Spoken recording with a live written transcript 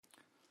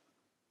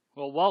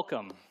Well,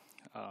 welcome.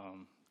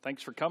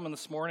 Thanks for coming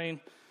this morning.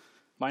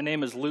 My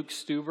name is Luke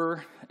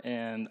Stuber,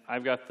 and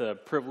I've got the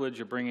privilege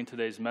of bringing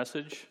today's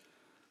message.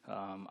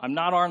 I'm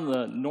not on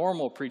the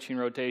normal preaching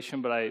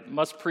rotation, but I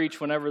must preach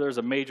whenever there's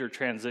a major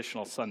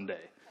transitional Sunday.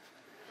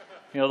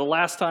 You know, the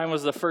last time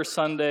was the first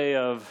Sunday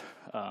of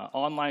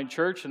online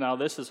church, and now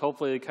this is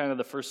hopefully kind of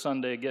the first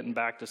Sunday getting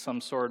back to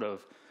some sort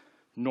of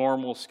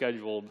normal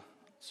scheduled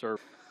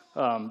service.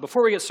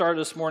 Before we get started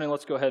this morning,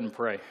 let's go ahead and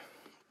pray.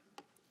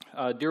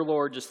 Dear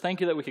Lord, just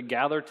thank you that we could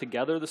gather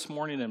together this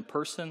morning in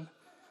person.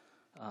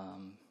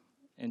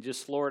 And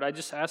just, Lord, I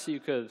just ask that you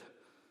could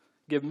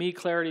give me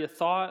clarity of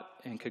thought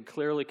and could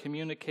clearly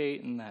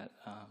communicate, and that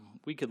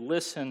we could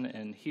listen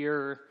and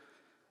hear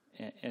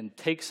and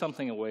take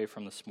something away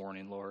from this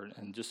morning, Lord.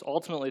 And just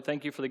ultimately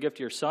thank you for the gift of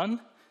your Son.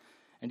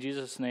 In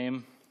Jesus'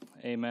 name,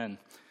 amen.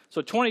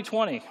 So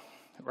 2020,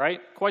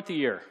 right? Quite the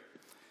year.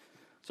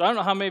 So I don't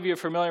know how many of you are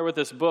familiar with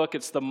this book.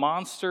 It's the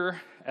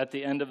monster at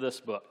the end of this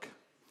book.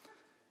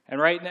 And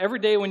right, every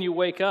day when you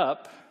wake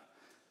up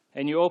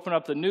and you open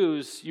up the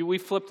news, we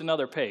flipped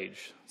another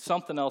page.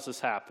 Something else has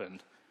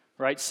happened,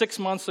 right? 6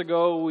 months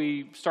ago,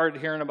 we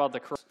started hearing about the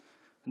corona.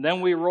 And then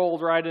we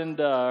rolled right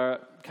into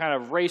kind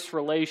of race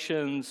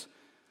relations,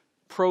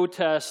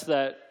 protests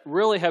that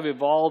really have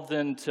evolved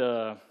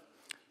into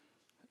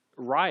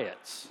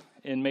riots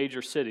in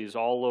major cities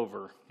all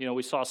over. You know,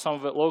 we saw some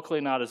of it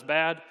locally, not as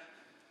bad.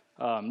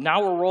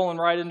 Now we're rolling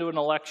right into an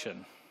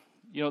election.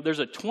 You know, there's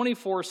a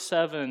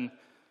 24/7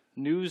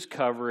 news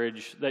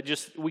coverage that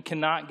just, we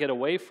cannot get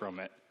away from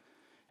it.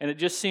 And it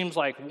just seems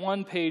like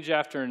one page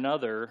after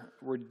another,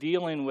 we're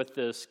dealing with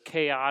this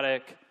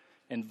chaotic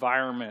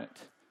environment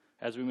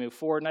as we move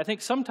forward. And I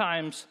think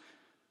sometimes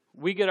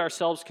we get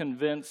ourselves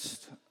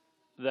convinced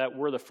that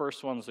we're the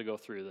first ones to go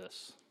through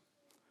this,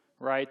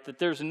 right? That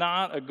there's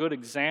not a good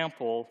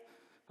example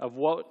of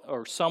what,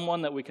 or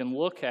someone that we can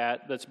look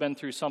at that's been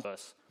through something.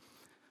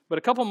 But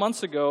a couple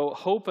months ago,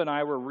 Hope and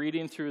I were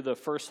reading through the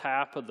first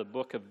half of the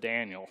book of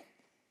Daniel.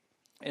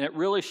 And it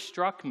really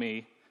struck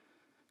me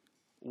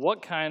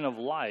what kind of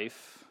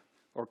life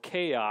or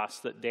chaos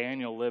that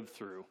Daniel lived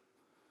through.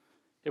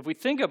 If we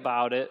think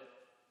about it,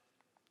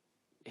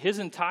 his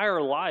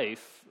entire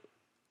life,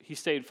 he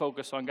stayed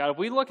focused on God. If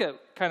we look at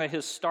kind of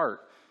his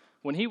start,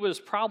 when he was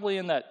probably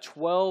in that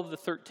 12 to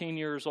 13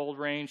 years old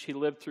range, he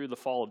lived through the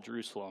fall of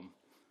Jerusalem.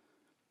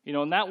 You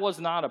know, and that was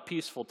not a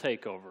peaceful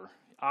takeover.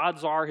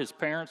 Odds are his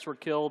parents were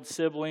killed,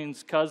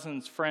 siblings,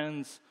 cousins,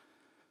 friends.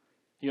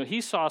 You know,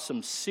 he saw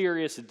some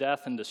serious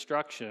death and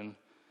destruction,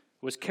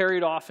 was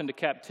carried off into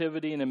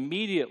captivity, and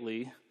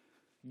immediately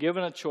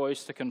given a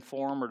choice to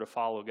conform or to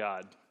follow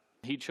God.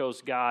 He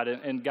chose God,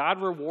 and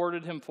God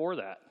rewarded him for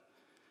that.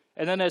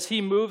 And then as he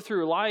moved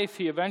through life,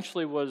 he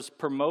eventually was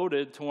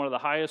promoted to one of the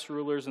highest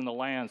rulers in the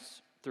land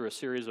through a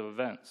series of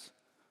events.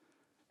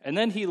 And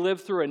then he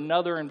lived through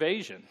another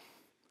invasion,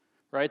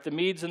 right? The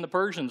Medes and the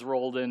Persians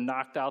rolled in,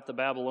 knocked out the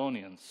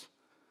Babylonians.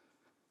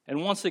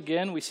 And once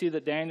again, we see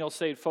that Daniel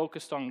stayed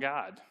focused on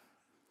God.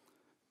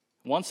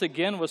 Once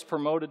again was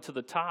promoted to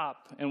the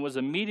top and was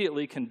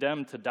immediately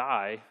condemned to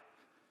die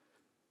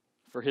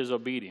for his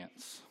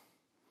obedience.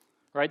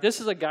 Right? This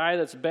is a guy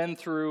that's been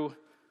through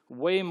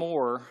way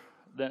more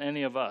than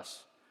any of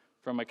us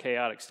from a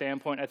chaotic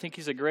standpoint. I think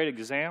he's a great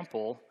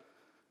example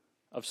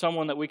of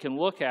someone that we can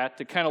look at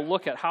to kind of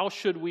look at how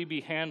should we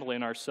be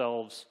handling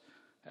ourselves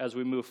as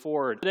we move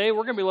forward. Today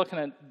we're going to be looking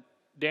at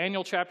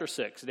Daniel chapter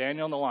 6,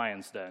 Daniel in the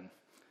lion's den.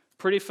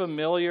 Pretty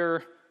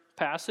familiar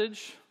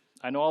passage.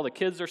 I know all the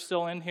kids are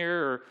still in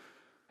here or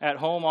at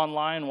home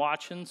online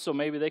watching, so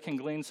maybe they can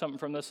glean something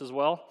from this as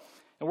well.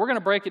 And we're going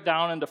to break it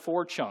down into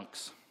 4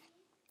 chunks.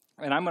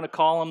 And I'm going to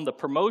call them the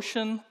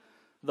promotion,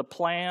 the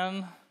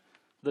plan,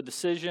 the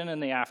decision,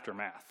 and the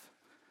aftermath.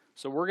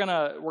 So we're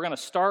going to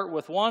start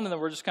with one, and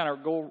then we're just kind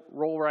of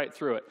roll right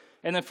through it.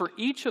 And then for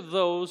each of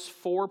those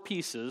 4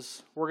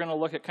 pieces, we're going to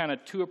look at kind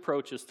of 2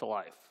 approaches to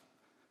life.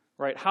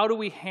 Right? How do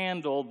we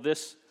handle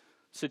this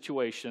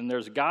situation?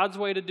 There's God's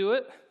way to do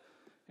it,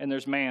 and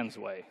there's man's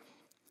way.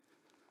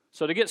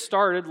 So to get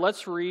started,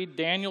 let's read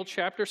Daniel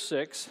chapter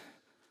 6,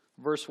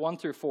 verse 1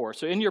 through 4.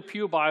 So in your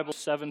pew Bible,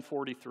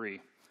 743.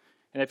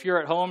 And if you're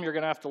at home, you're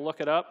going to have to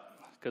look it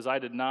up, because I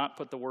did not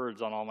put the words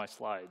on all my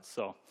slides.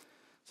 So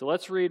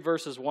let's read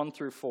verses 1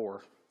 through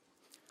 4.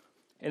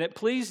 And it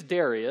pleased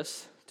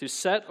Darius to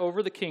set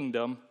over the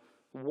kingdom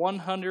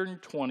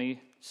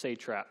 120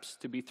 satraps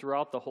to be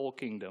throughout the whole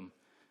kingdom,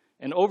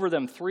 and over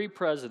them 3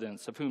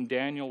 presidents, of whom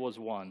Daniel was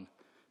one,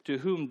 to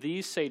whom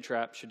these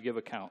satraps should give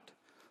account,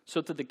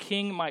 so that the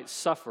king might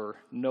suffer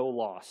no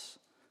loss.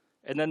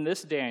 And then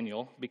this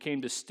Daniel became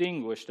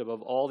distinguished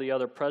above all the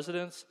other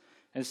presidents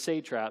and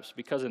satraps,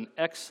 because an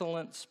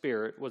excellent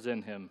spirit was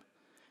in him.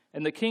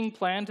 And the king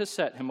planned to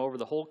set him over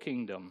the whole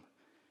kingdom.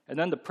 And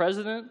then the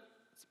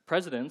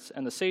presidents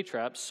and the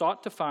satraps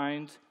sought to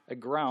find a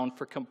ground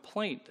for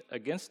complaint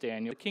against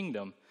Daniel, the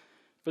kingdom,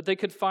 but they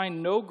could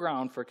find no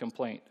ground for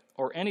complaint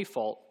or any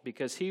fault,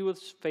 because he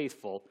was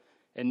faithful,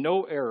 and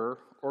no error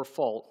or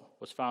fault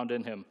was found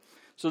in him.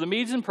 So the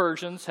Medes and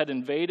Persians had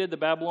invaded the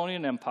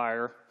Babylonian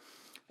Empire,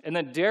 And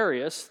then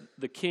Darius,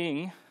 the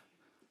king,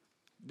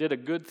 did a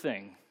good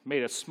thing,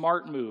 made a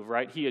smart move,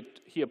 right?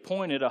 He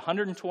appointed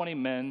 120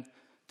 men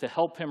to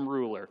help him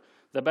ruler.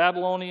 The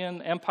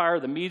Babylonian Empire,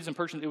 the Medes and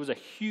Persians, it was a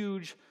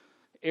huge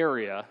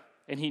area,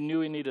 and he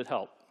knew he needed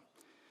help.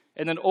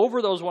 And then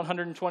over those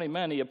 120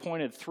 men, he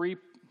appointed 3,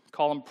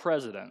 call them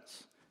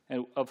presidents,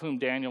 of whom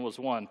Daniel was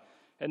one.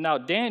 And now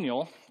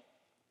Daniel,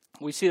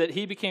 we see that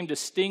he became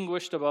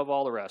distinguished above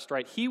all the rest,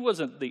 right? He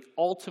wasn't the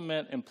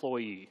ultimate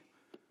employee,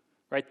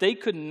 right? They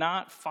could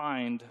not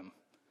find him,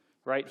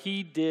 right?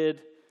 He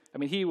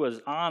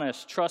was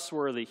honest,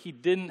 trustworthy. He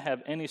didn't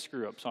have any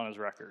screw-ups on his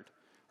record,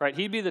 right?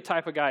 He'd be the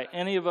type of guy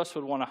any of us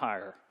would want to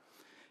hire.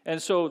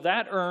 And so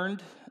that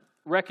earned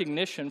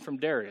recognition from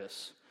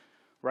Darius,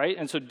 right?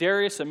 And so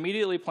Darius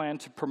immediately planned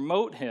to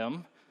promote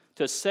him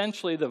to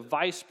essentially the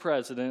vice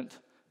president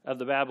of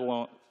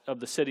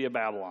the city of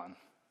Babylon.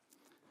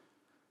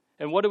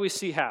 And what do we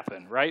see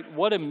happen, right?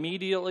 What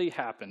immediately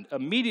happened?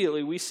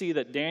 Immediately we see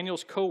that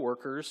Daniel's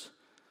co-workers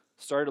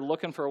started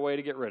looking for a way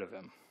to get rid of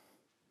him,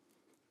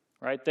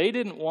 right? They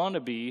didn't want to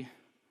be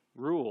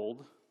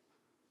ruled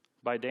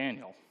by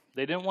Daniel.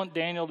 They didn't want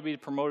Daniel to be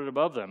promoted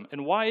above them.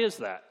 And why is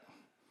that?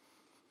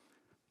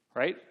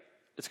 Right?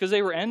 It's because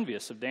they were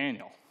envious of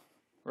Daniel,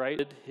 right?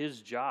 Did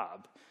his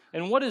job.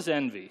 And what is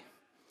envy?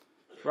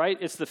 Right?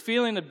 It's the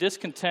feeling of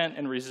discontent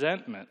and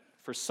resentment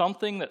for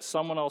something that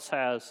someone else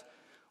has,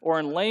 or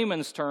in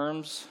layman's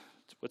terms,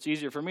 what's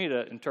easier for me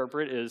to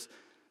interpret is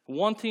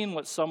wanting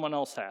what someone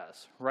else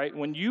has, right?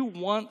 When you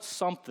want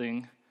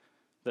something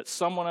that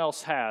someone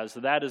else has,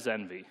 that is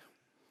envy.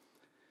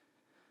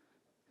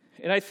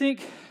 And I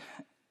think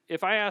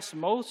if I asked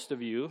most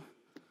of you,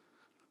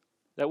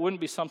 that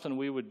wouldn't be something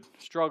we would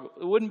struggle.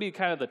 It wouldn't be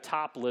kind of the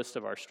top list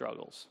of our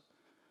struggles.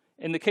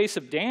 In the case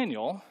of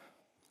Daniel,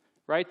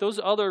 right, those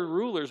other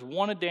rulers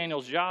wanted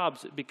Daniel's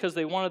jobs because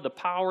they wanted the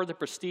power, the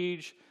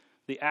prestige,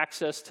 the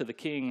access to the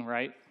king,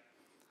 right?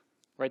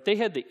 Right? They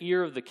had the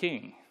ear of the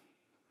king.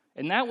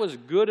 And that was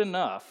good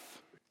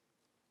enough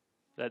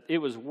that it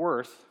was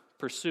worth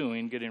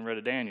pursuing getting rid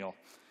of Daniel.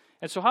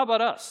 And so how about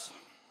us?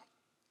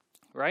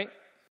 Right?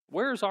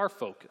 Where's our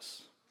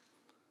focus?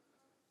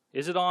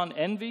 Is it on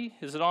envy?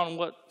 Is it on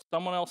what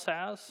someone else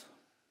has?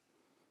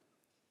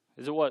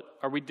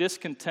 Are we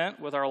discontent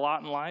with our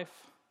lot in life?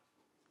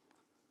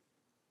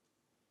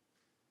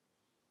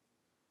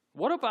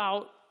 What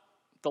about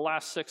the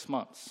last 6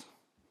 months?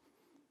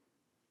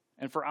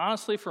 And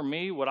honestly, for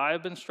me, what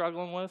I've been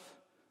struggling with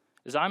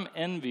is I'm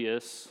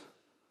envious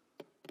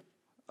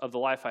of the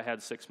life I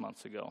had 6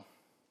 months ago.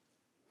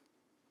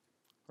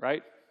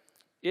 Right?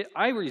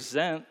 I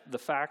resent the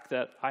fact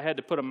that I had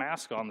to put a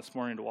mask on this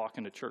morning to walk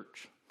into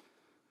church.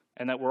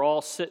 And that we're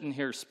all sitting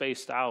here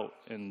spaced out,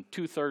 and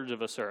 2/3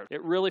 of us are.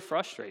 It really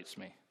frustrates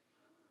me,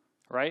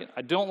 right?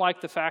 I don't like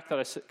the fact that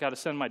I got to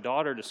send my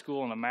daughter to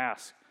school in a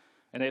mask,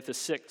 and they have to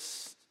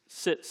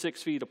sit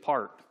 6 feet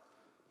apart.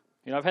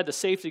 You know, I've had the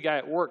safety guy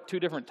at work 2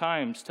 different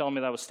times tell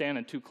me that I was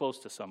standing too close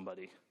to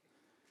somebody,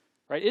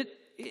 right?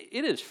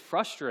 It is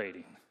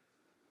frustrating.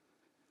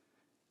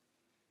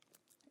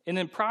 And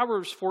in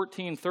Proverbs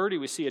 14:30,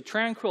 we see a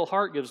tranquil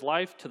heart gives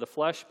life to the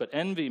flesh, but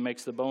envy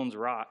makes the bones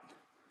rot.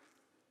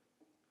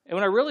 And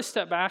when I really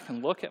step back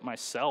and look at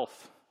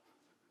myself,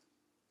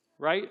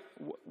 right,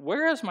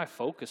 where has my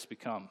focus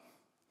become?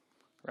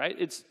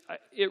 Right?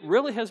 It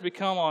really has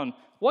become on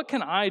what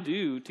can I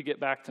do to get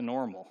back to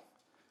normal?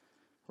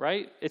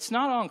 Right? It's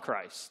not on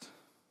Christ.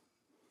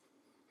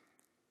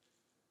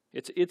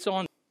 It's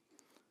on,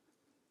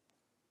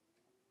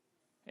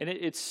 and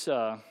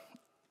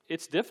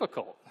it's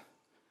difficult,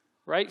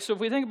 right? So if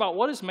we think about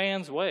what is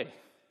man's way,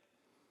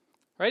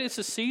 right? It's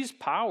to seize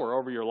power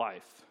over your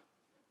life.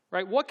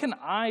 Right? What can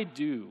I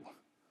do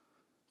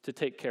to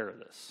take care of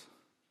this?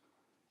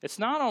 It's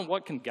not on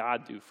what can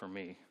God do for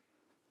me.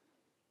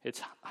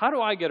 It's how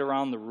do I get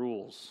around the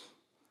rules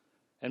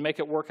and make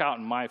it work out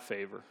in my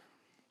favor?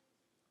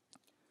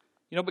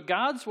 You know, but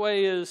God's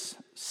way is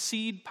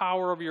seed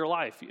power over your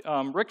life.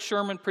 Rick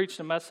Sherman preached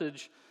a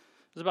message,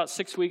 it was about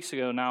 6 weeks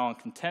ago now, on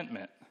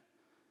contentment.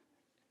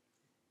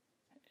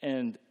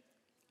 And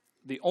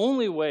the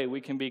only way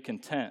we can be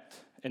content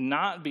and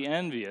not be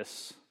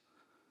envious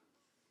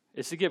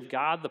is to give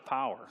God the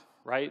power,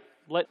 right?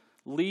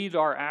 Lead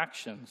our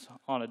actions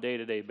on a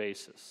day-to-day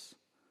basis.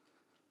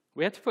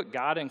 We have to put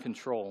God in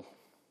control.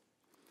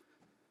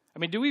 I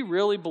mean, do we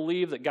really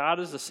believe that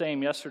God is the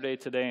same yesterday,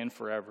 today, and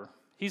forever?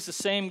 He's the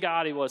same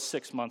God he was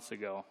 6 months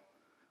ago.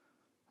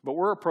 But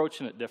we're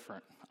approaching it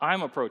different.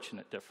 I'm approaching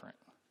it different.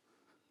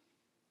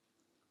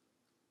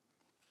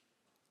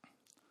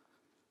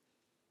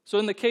 So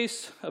in the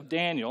case of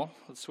Daniel,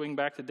 let's swing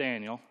back to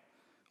Daniel,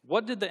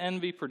 what did the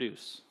envy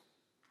produce?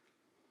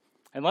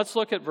 And let's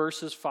look at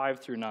verses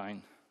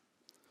 5-9.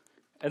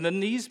 And then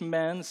these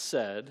men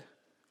said,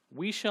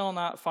 "We shall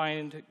not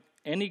find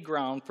any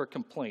ground for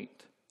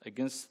complaint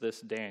against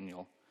this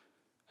Daniel,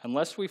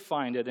 unless we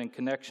find it in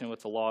connection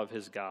with the law of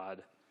his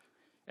God."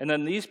 And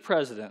then these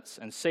presidents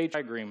and sage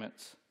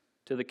agreements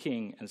to the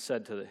king and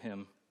said to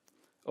him,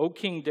 "O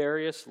King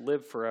Darius,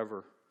 live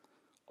forever.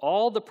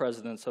 all the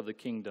presidents of the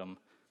kingdom,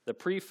 the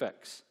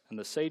prefects and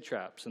the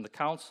satraps and the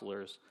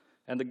counselors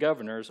and the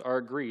governors are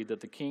agreed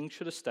that the king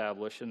should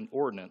establish an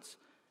ordinance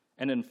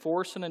and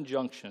enforce an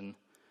injunction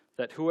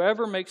that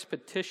whoever makes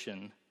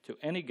petition to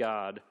any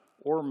god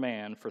or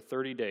man for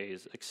 30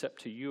 days,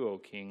 except to you, O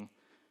king,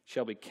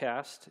 shall be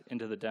cast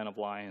into the den of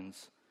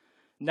lions.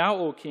 Now,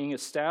 O king,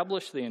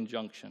 establish the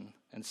injunction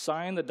and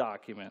sign the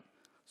document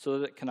so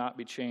that it cannot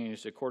be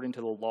changed according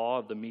to the law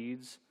of the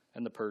Medes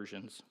and the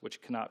Persians,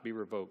 which cannot be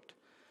revoked.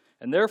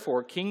 And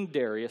therefore King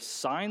Darius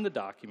signed the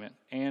document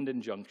and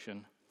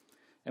injunction.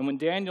 And when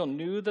Daniel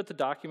knew that the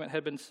document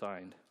had been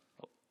signed,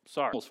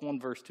 almost one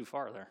verse too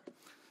far there.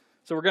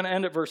 So we're going to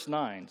end at verse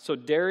 9. So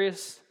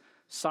Darius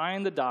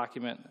signed the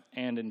document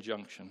and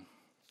injunction.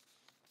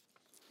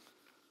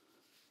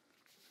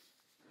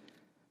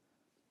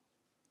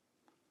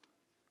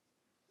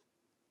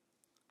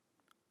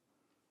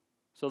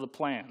 So the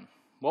plan.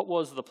 What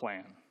was the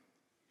plan?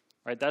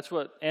 Right? That's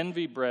what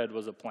envy bred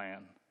was, a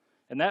plan.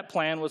 And that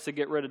plan was to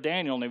get rid of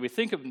Daniel. And if we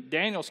think of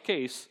Daniel's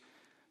case,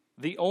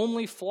 the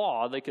only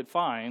flaw they could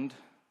find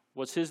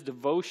was his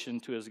devotion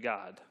to his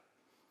God.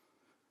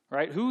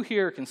 Right? Who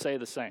here can say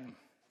the same?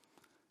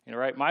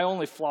 Right? My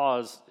only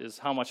flaw is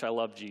how much I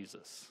love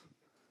Jesus.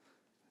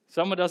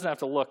 Someone doesn't have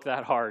to look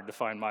that hard to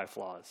find my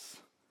flaws.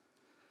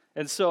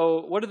 And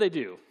so what did they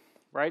do?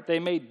 Right? They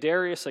made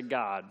Darius a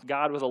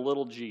god with a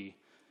little g.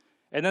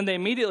 And then they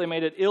immediately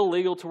made it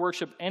illegal to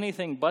worship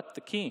anything but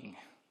the king.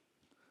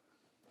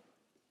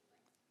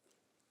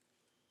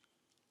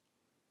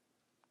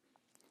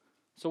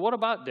 So what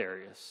about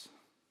Darius?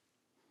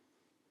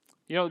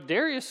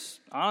 Darius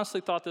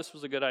honestly thought this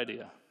was a good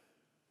idea,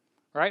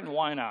 right? And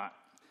why not?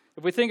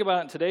 If we think about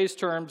it in today's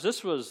terms,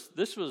 this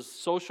was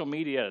social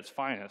media at its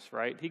finest,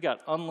 right? He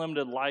got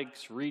unlimited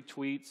likes,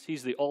 retweets.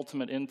 He's the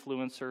ultimate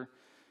influencer,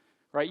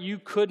 right? You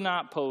could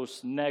not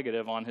post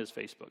negative on his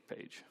Facebook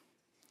page.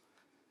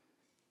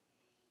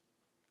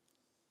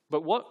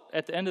 But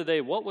at the end of the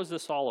day, what was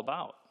this all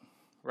about,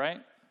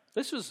 right?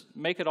 This was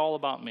make it all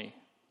about me.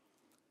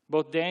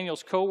 Both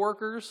Daniel's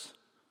co-workers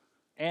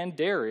and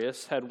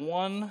Darius had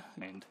one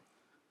mind,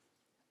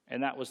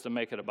 and that was to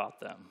make it about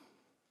them,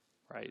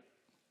 right?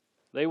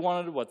 They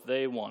wanted what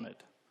they wanted,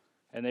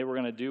 and they were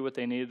going to do what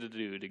they needed to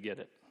do to get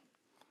it.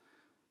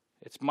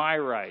 It's my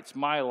rights,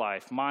 my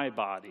life, my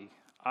body.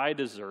 I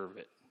deserve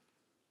it.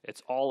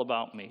 It's all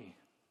about me.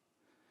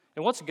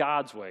 And what's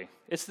God's way?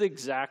 It's the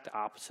exact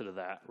opposite of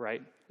that,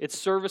 right? It's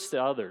service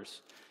to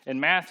others. In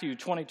Matthew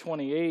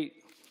 20:28,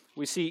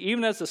 we see,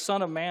 even as the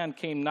Son of Man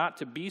came not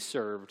to be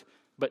served,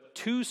 but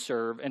to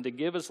serve and to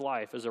give his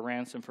life as a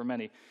ransom for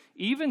many.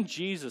 Even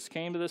Jesus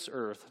came to this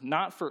earth,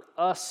 not for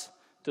us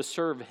to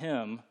serve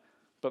him,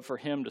 but for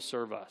him to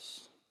serve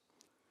us.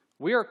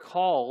 We are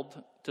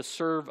called to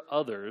serve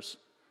others,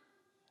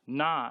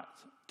 not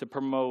to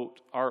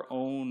promote our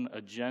own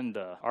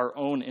agenda, our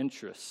own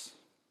interests.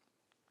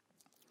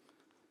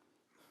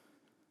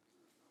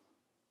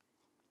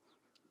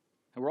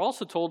 And we're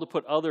also told to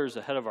put others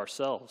ahead of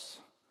ourselves,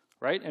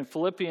 right? In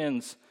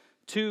Philippians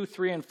 2,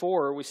 3, and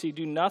 4, we see,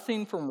 do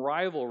nothing from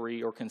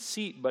rivalry or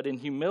conceit, but in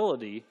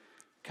humility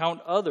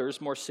count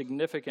others more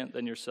significant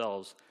than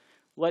yourselves.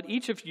 Let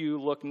each of you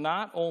look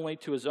not only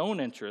to his own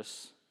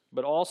interests,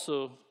 but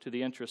also to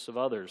the interests of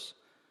others.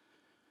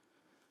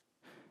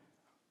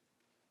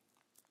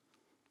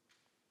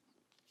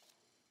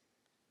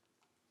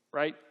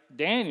 Right?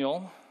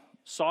 Daniel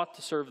sought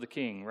to serve the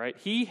king, right?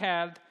 He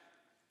had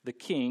the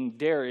king,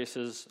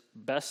 Darius's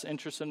best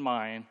interest in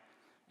mind,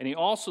 and he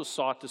also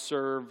sought to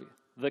serve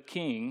the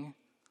king,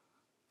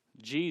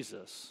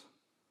 Jesus,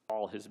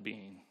 all his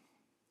being.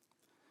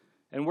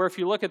 And where if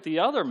you look at the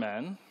other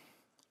men,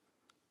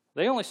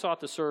 they only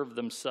sought to serve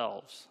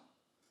themselves,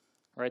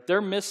 right?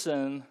 They're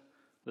missing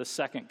the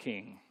second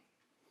king.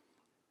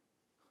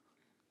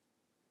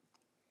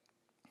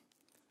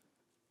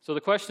 So the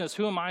question is,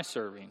 who am I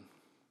serving?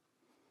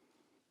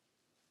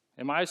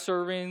 Am I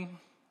serving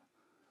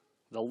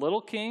the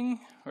little king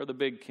or the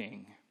big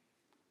king?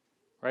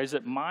 Right? Is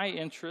it my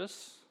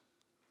interests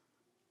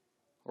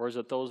or is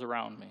it those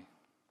around me?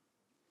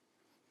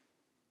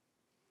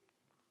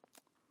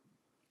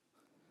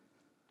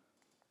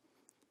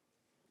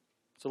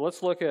 So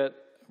let's look at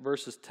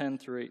verses 10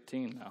 through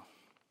 18 now.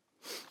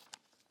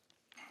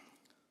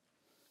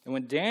 And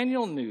when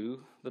Daniel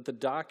knew that the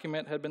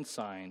document had been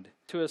signed,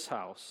 to his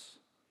house,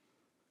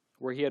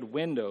 where he had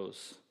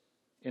windows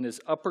in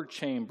his upper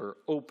chamber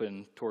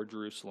open toward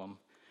Jerusalem,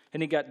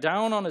 and he got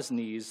down on his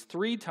knees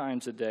 3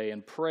 times a day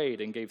and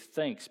prayed and gave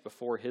thanks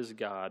before his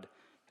God,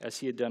 as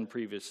he had done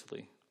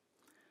previously.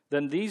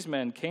 Then these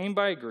men came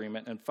by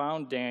agreement and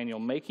found Daniel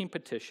making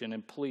petition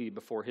and plea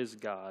before his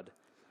God.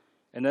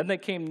 And then they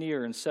came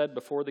near and said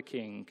before the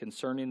king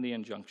concerning the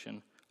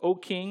injunction, O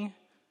king,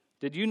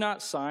 did you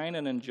not sign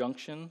an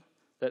injunction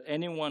that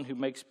anyone who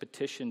makes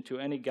petition to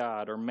any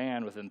god or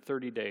man within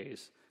 30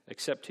 days,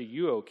 except to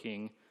you, O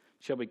king,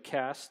 shall be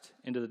cast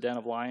into the den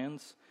of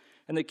lions?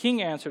 And the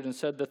king answered and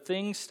said, the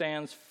thing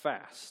stands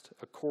fast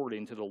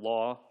according to the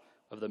law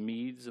of the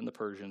Medes and the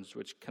Persians,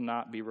 which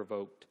cannot be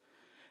revoked.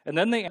 And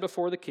then they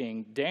before the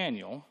king,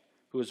 Daniel,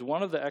 who is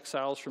one of the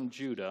exiles from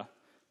Judah,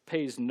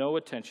 pays no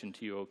attention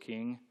to you, O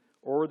king,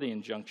 or the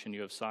injunction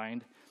you have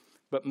signed,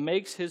 but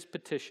makes his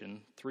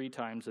petition 3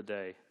 times a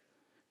day.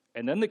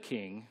 And then the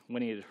king,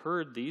 when he had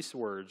heard these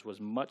words, was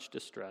much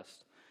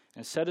distressed,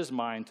 and set his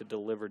mind to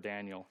deliver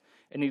Daniel.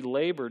 And he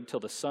labored till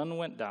the sun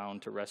went down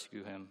to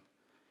rescue him.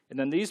 And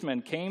then these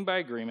men came by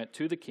agreement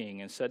to the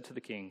king and said to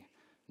the king,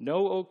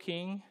 Know, O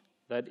king,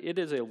 that it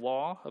is a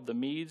law of the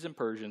Medes and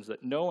Persians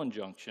that no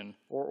injunction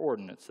or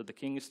ordinance that the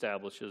king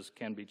establishes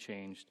can be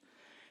changed.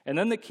 And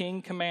then the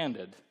king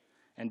commanded,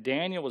 and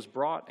Daniel was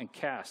brought and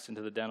cast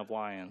into the den of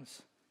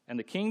lions. And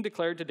the king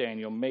declared to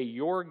Daniel, May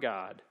your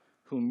God,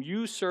 whom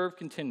you serve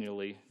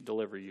continually,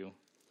 deliver you.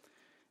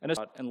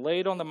 And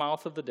laid on the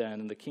mouth of the den,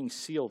 and the king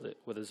sealed it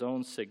with his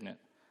own signet,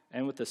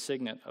 and with the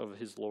signet of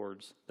his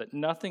lords, that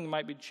nothing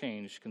might be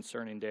changed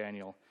concerning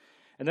Daniel.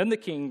 And then the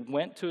king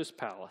went to his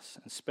palace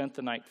and spent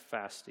the night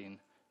fasting.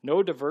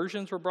 No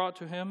diversions were brought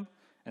to him,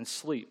 and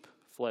sleep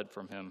fled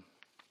from him.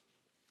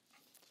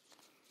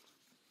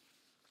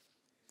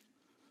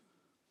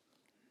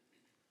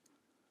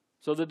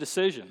 So the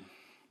decision,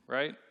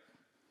 right?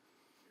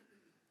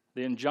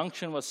 The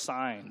injunction was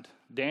signed.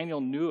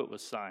 Daniel knew it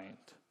was signed.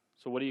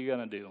 So what are you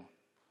going to do?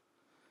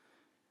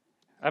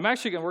 We're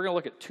going to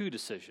look at 2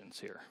 decisions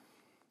here.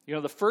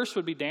 The first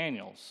would be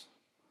Daniel's.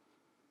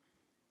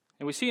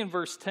 And we see in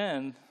verse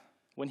 10,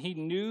 when he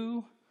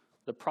knew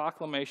the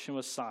proclamation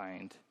was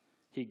signed,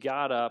 he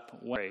got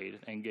up, prayed,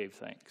 and gave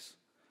thanks.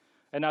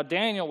 And now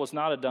Daniel was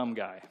not a dumb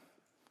guy,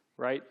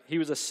 right? He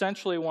was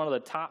essentially one of the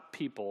top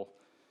people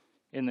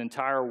in the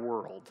entire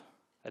world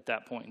at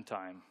that point in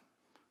time.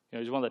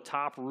 He's one of the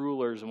top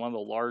rulers in one of the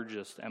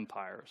largest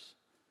empires,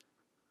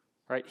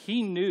 right?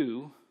 He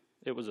knew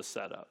it was a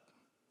setup.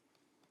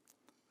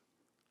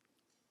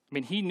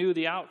 He knew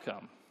the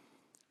outcome.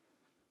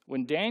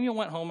 When Daniel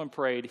went home and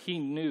prayed, he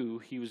knew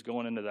he was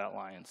going into that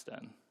lion's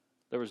den.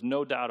 There was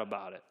no doubt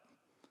about it.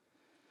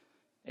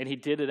 And he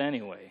did it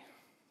anyway,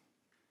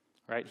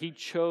 right? He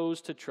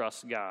chose to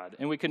trust God.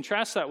 And we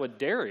contrast that with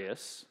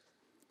Darius,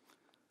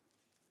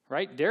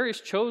 right?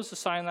 Darius chose to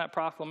sign that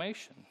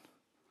proclamation.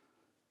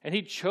 And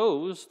he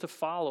chose to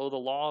follow the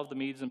law of the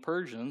Medes and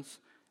Persians.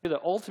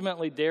 That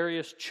ultimately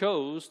Darius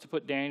chose to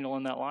put Daniel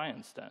in that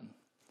lion's den.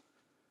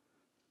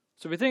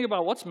 So if we think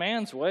about what's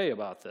man's way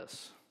about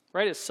this,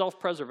 right? It's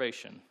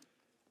self-preservation.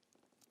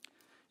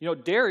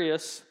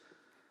 Darius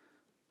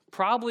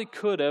probably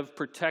could have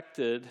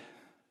protected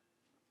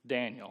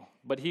Daniel,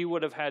 but he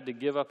would have had to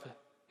give up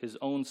his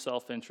own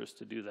self-interest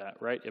to do that,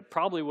 right? It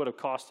probably would have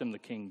cost him the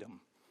kingdom.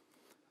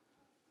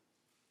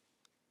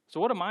 So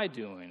what am I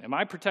doing? Am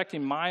I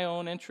protecting my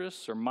own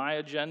interests or my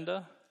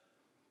agenda,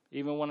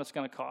 even when it's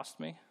going to cost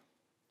me?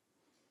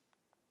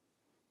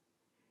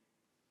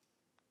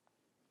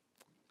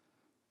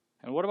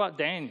 And what about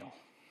Daniel?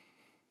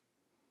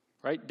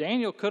 Right?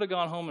 Daniel could have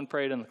gone home and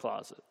prayed in the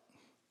closet.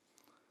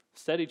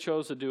 Instead, he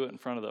chose to do it in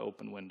front of the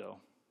open window.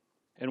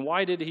 And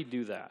why did he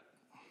do that?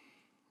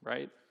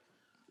 Right?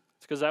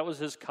 It's because that was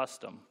his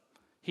custom.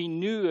 He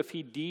knew if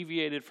he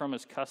deviated from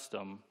his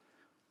custom,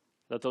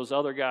 that those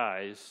other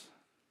guys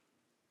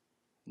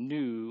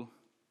knew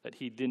that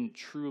he didn't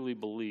truly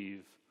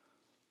believe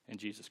in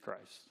Jesus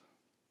Christ.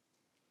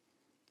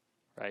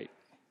 Right?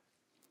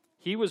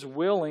 He was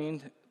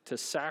willing to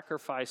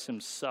sacrifice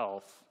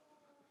himself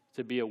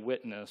to be a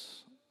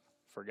witness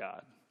for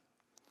God.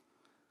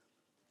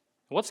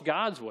 What's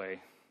God's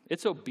way?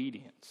 It's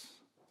obedience.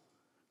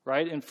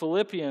 Right? In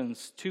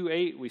Philippians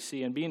 2:8 we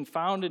see, and being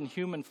found in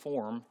human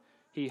form,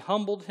 he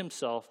humbled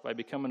himself by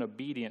becoming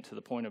obedient to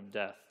the point of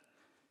death,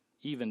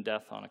 even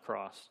death on a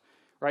cross.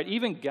 Right?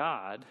 Even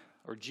God,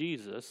 or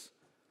Jesus,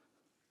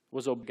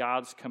 was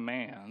God's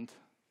command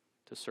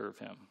to serve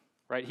him.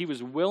 Right? He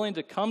was willing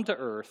to come to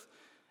earth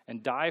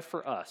and die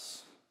for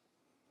us.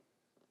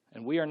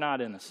 And we are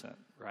not innocent,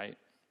 right?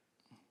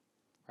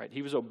 Right?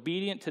 He was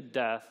obedient to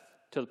death,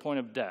 to the point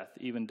of death,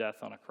 even death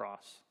on a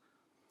cross.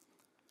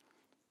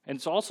 And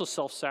it's also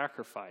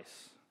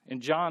self-sacrifice. In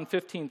John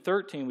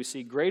 15:13, we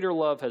see, greater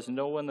love has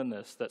no one than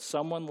this, that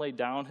someone lay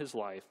down his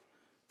life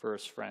for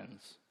his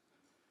friends.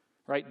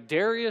 Right?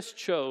 Darius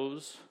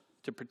chose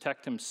to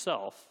protect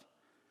himself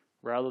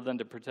rather than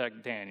to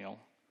protect Daniel.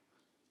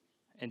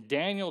 And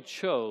Daniel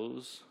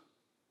chose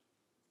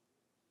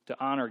to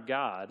honor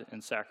God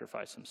and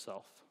sacrifice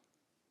himself.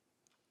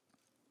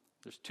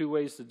 There's 2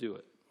 ways to do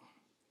it.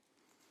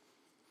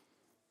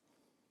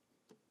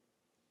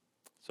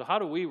 So how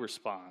do we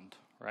respond,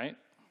 right?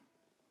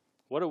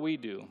 What do we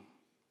do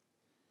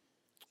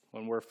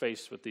when we're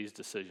faced with these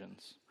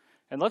decisions?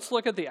 And let's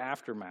look at the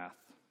aftermath,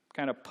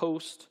 kind of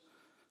post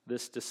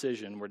this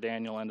decision where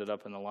Daniel ended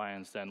up in the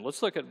lion's den.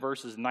 Let's look at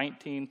verses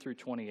 19 through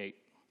 28.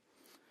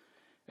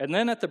 And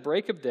then at the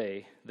break of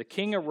day, the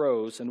king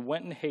arose and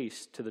went in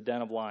haste to the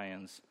den of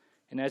lions.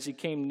 And as he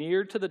came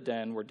near to the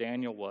den where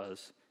Daniel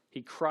was,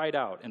 he cried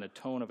out in a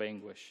tone of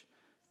anguish.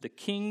 The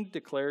king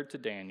declared to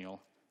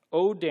Daniel,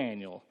 O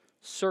Daniel,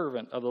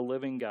 servant of the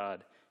living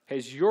God,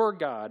 has your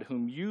God,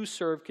 whom you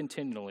serve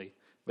continually,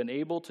 been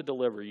able to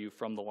deliver you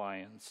from the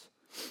lions."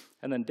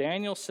 And then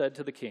Daniel said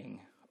to the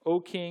king, "O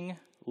king,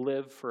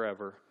 live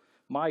forever.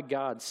 My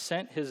God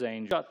sent his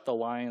angel, shut the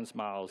lions'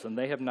 mouths, and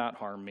they have not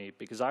harmed me,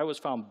 because I was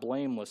found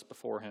blameless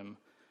before him,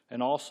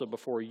 and also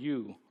before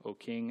you, O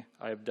king,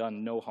 I have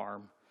done no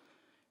harm."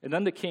 And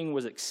then the king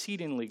was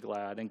exceedingly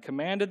glad and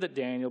commanded that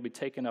Daniel be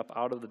taken up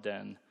out of the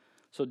den.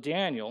 So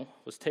Daniel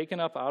was taken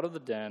up out of the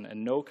den,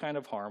 and no kind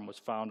of harm was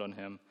found on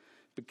him,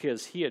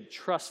 because he had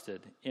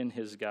trusted in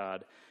his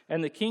God.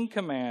 And the king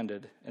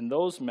commanded, and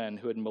those men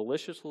who had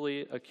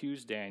maliciously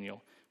accused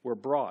Daniel were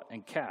brought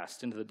and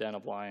cast into the den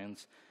of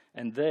lions,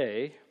 and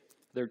they,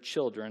 their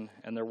children,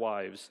 and their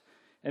wives.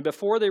 And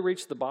before they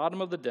reached the bottom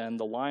of the den,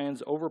 the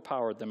lions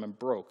overpowered them and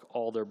broke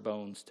all their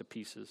bones to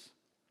pieces.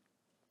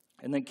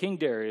 And then King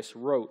Darius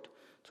wrote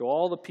to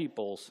all the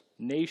peoples,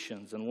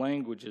 nations, and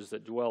languages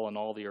that dwell on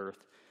all the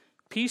earth,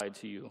 "Peace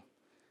to you.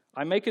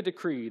 I make a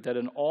decree that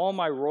in all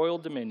my royal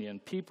dominion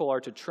people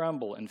are to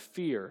tremble and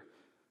fear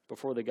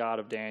before the God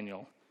of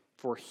Daniel,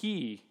 for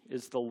he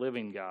is the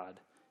living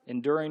God,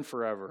 enduring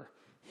forever.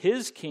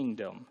 His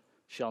kingdom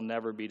shall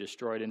never be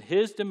destroyed, and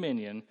his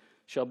dominion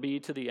shall be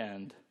to the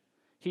end.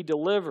 He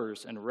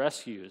delivers and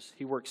rescues.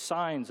 He works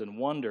signs and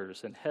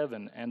wonders in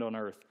heaven and on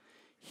earth.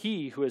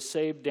 He who has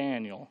saved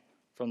Daniel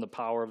from the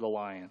power of the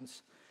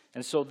lions."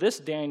 And so this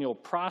Daniel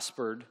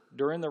prospered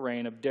during the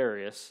reign of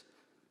Darius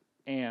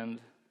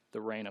and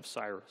the reign of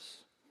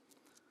Cyrus.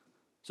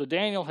 So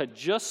Daniel had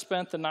just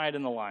spent the night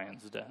in the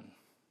lion's den,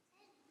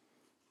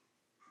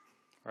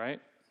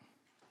 right?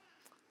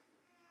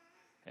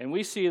 And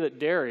we see that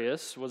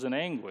Darius was in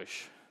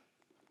anguish.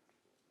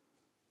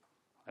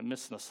 I'm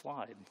missing a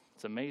slide.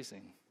 It's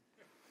amazing.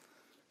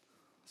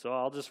 So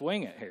I'll just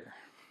wing it here.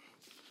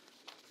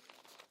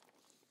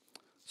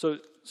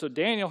 So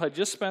Daniel had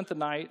just spent the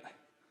night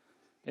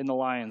in the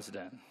lion's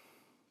den.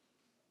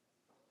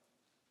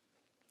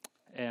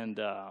 And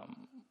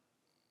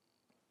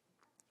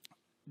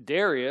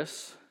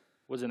Darius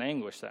was in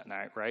anguish that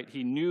night, right?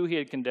 He knew he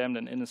had condemned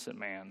an innocent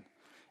man.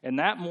 And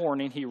that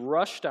morning, he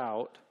rushed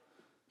out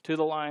to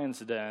the lion's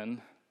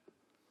den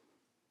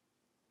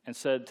and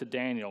said to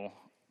Daniel,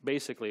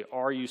 basically,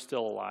 "Are you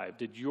still alive?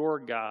 Did your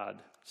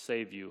God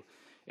save you?"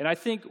 And I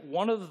think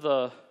one of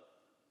the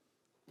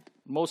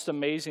most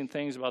amazing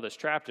things about this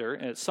chapter,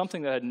 and it's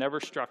something that had never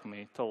struck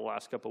me till the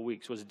last couple of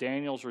weeks, was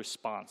Daniel's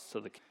response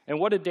to the king. And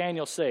what did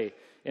Daniel say?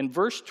 In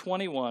verse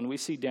 21, we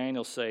see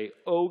Daniel say,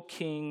 "O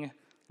king,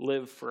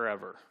 live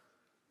forever."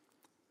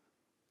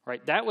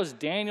 Right? That was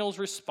Daniel's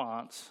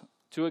response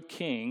to a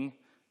king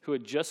who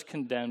had just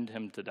condemned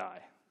him to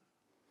die.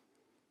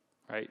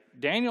 Right?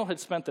 Daniel had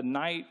spent the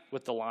night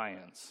with the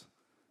lions.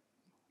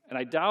 And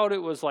I doubt it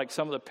was like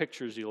some of the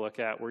pictures you look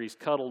at where he's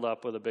cuddled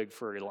up with a big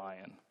furry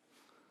lion.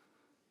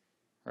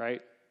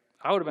 Right?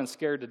 I would have been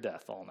scared to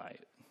death all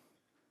night.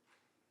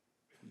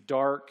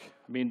 Dark.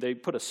 I mean, they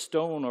put a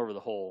stone over the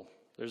hole.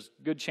 There's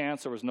a good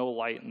chance there was no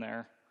light in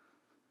there.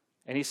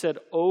 And he said,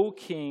 "O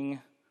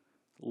king,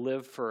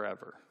 live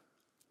forever."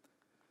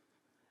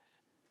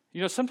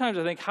 You know, sometimes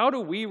I think, how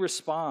do we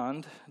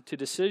respond to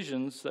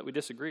decisions that we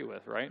disagree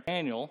with, right?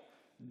 Daniel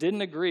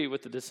didn't agree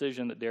with the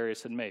decision that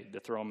Darius had made to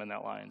throw him in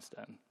that lion's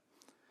den.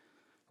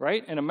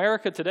 Right? In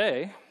America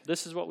today,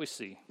 this is what we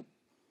see.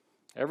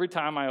 Every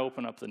time I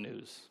open up the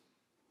news,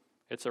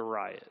 it's a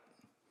riot.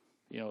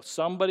 You know,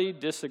 somebody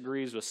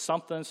disagrees with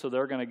something, so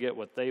they're going to get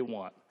what they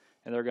want,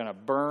 and they're going to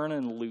burn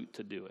and loot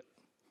to do it.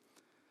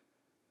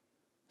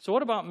 So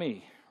what about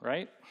me,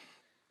 right?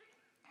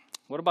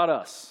 What about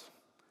us?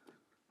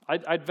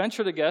 I'd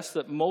venture to guess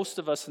that most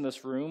of us in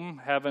this room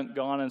haven't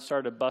gone and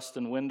started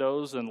busting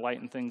windows and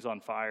lighting things on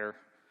fire.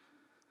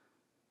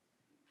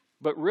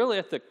 But really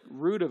at the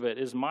root of it,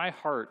 is my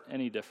heart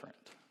any different?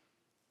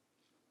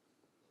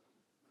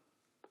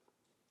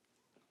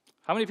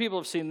 How many people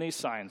have seen these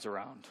signs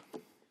around?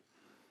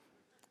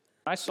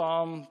 I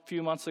saw them a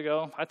few months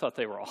ago. I thought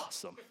they were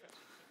awesome.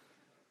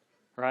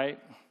 Right?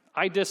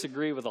 I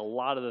disagree with a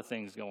lot of the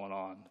things going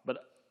on. But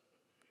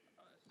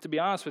to be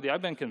honest with you,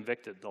 I've been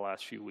convicted the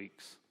last few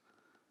weeks.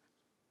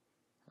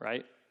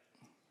 Right?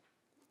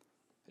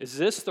 Is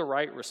this the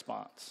right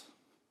response?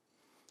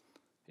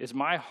 Is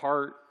my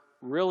heart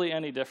really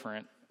any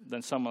different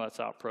than someone that's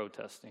out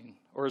protesting?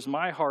 Or is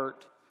my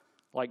heart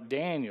like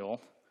Daniel,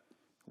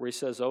 where he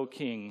says, "O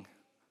king,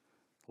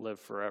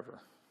 live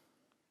forever"?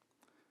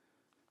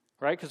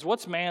 Right? Because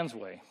what's man's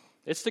way?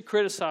 It's to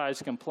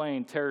criticize,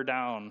 complain, tear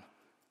down,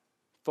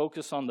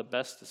 focus on the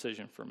best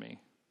decision for me.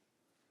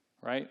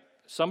 Right?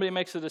 Somebody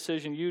makes a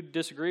decision you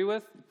disagree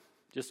with,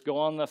 just go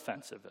on the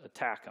offensive,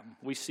 attack them.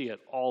 We see it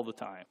all the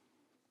time.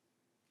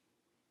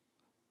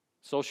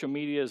 Social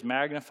media is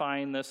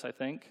magnifying this, I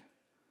think.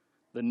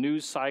 The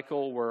news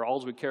cycle where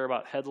all we care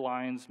about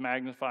headlines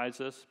magnifies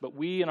this, but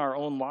we in our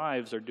own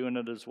lives are doing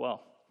it as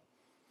well.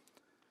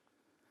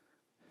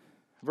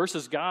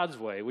 Versus God's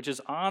way, which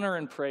is honor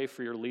and pray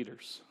for your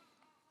leaders.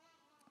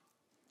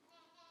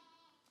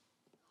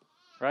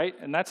 Right?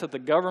 And that's at the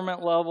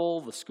government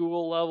level, the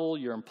school level,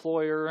 your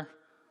employer,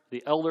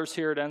 the elders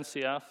here at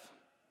NCF.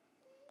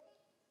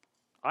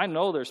 I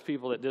know there's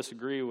people that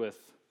disagree with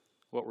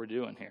what we're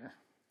doing here.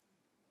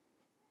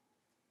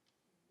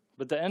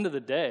 But at the end of the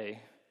day,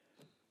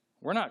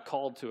 we're not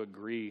called to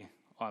agree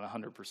on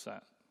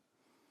 100%.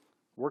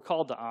 We're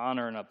called to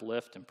honor and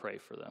uplift and pray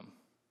for them.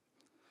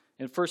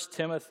 In 1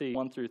 Timothy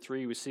 1 through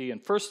 3, we see,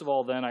 and first of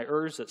all, then, I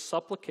urge that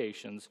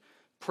supplications,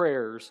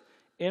 prayers,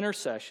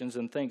 intercessions,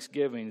 and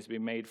thanksgivings be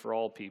made for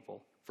all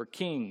people, for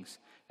kings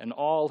and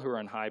all who are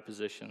in high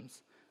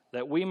positions,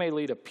 that we may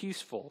lead a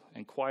peaceful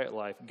and quiet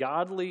life,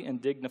 godly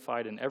and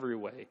dignified in every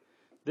way.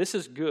 This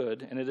is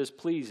good, and it is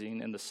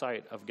pleasing in the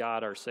sight of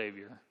God our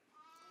Savior.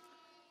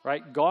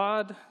 Right?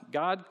 God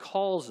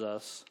calls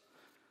us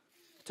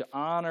to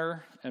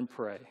honor and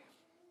pray. If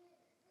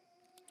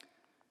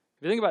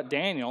you think about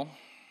Daniel,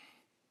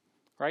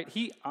 right,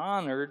 he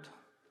honored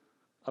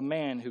a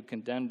man who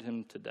condemned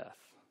him to death.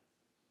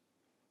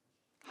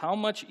 How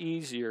much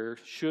easier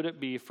should it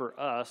be for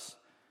us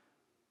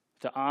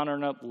to honor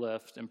and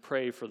uplift and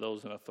pray for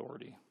those in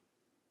authority?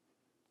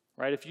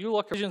 Right? If you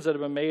look at decisions that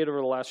have been made over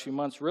the last few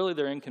months, really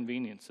they're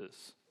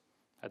inconveniences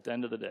at the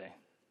end of the day.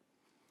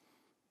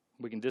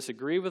 We can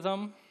disagree with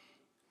them.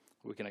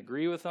 We can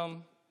agree with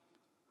them.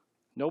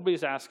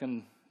 Nobody's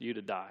asking you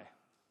to die.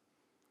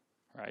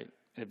 Right?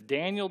 If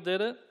Daniel did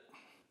it,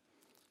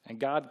 and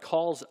God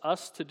calls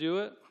us to do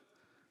it,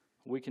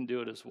 we can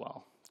do it as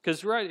well.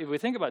 Because, right, if we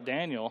think about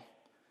Daniel,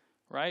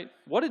 right,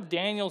 what did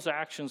Daniel's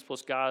actions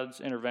plus God's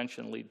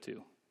intervention lead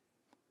to?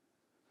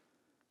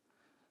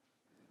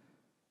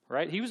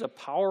 Right? He was a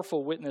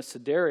powerful witness to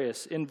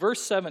Darius. In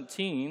verse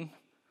 17,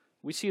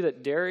 we see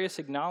that Darius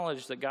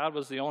acknowledged that God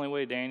was the only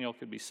way Daniel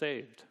could be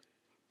saved.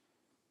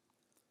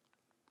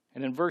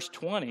 And in verse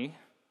 20,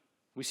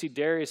 we see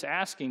Darius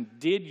asking,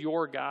 did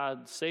your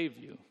God save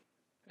you?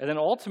 And then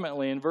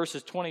ultimately in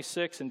verses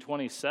 26 and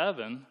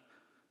 27,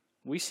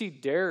 we see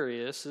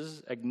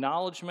Darius's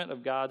acknowledgement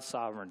of God's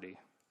sovereignty.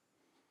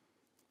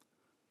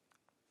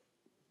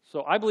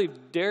 So I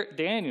believe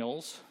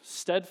Daniel's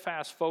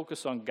steadfast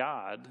focus on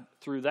God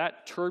through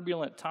that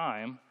turbulent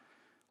time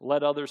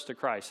led others to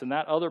Christ. And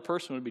that other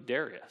person would be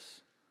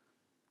Darius.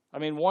 I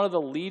mean, one of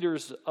the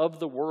leaders of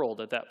the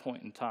world at that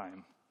point in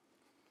time.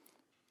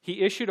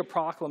 He issued a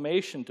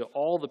proclamation to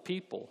all the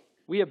people.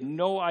 We have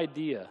no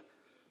idea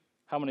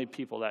how many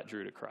people that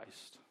drew to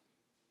Christ.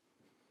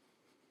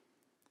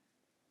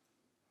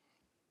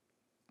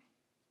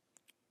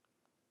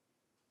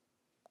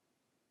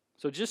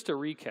 So just to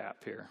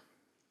recap here,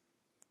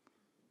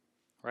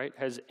 right?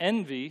 Has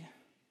envy,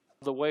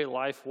 the way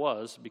life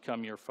was,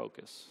 become your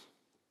focus?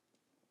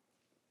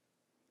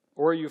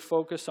 Or are you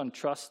focused on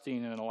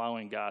trusting and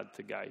allowing God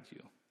to guide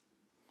you?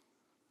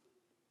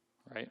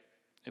 Right?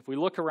 If we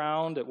look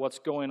around at what's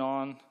going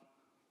on,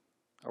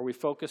 are we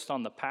focused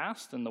on the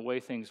past and the way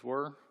things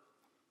were?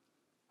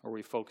 Or are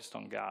we focused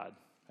on God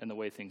and the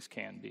way things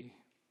can be?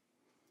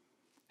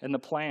 And the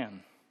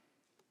plan.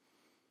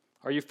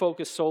 Are you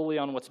focused solely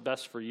on what's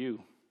best for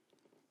you?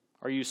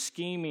 Are you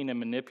scheming and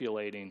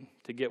manipulating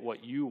to get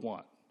what you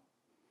want,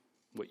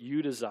 what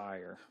you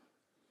desire?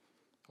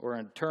 Or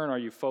in turn, are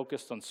you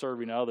focused on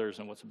serving others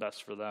and what's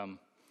best for them?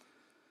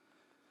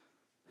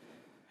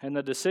 And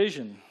the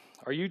decision.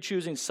 Are you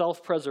choosing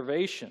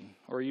self-preservation,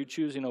 or are you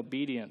choosing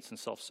obedience and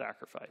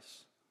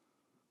self-sacrifice?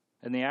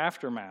 In the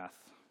aftermath,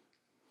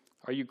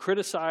 are you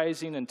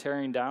criticizing and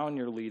tearing down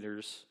your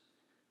leaders,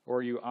 or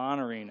are you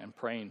honoring and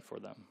praying for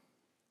them?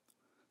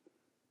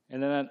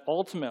 And then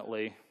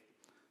ultimately,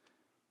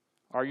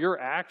 are your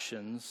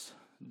actions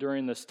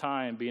during this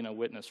time being a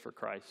witness for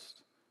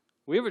Christ?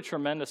 We have a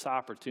tremendous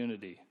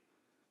opportunity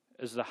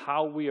as to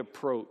how we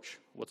approach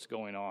what's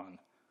going on,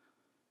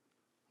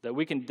 that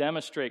we can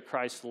demonstrate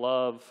Christ's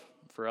love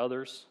for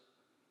others.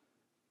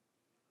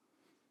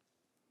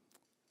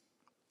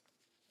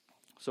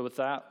 So with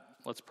that,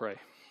 let's pray.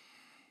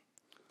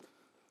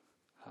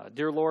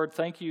 Dear Lord,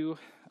 thank you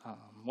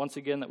once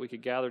again that we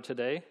could gather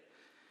today.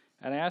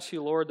 And I ask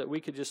you, Lord, that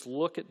we could just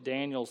look at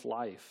Daniel's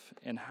life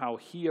and how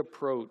he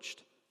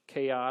approached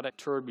chaotic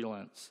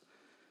turbulence,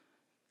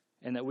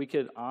 and that we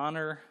could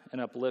honor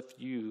and uplift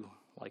you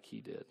like he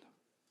did.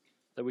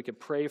 That we could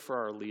pray for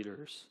our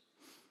leaders.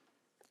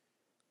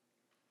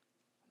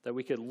 That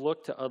we could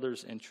look to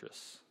others'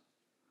 interests.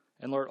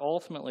 And Lord,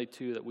 ultimately,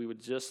 too, that we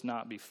would just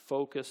not be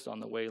focused on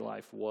the way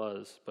life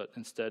was, but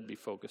instead be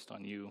focused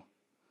on you.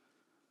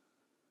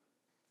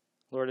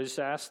 Lord, I just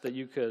ask that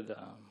you could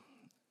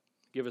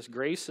give us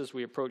grace as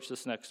we approach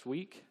this next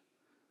week.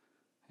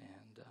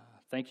 And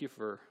thank you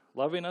for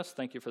loving us.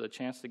 Thank you for the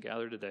chance to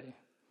gather today.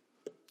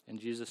 In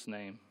Jesus'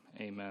 name,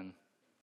 amen.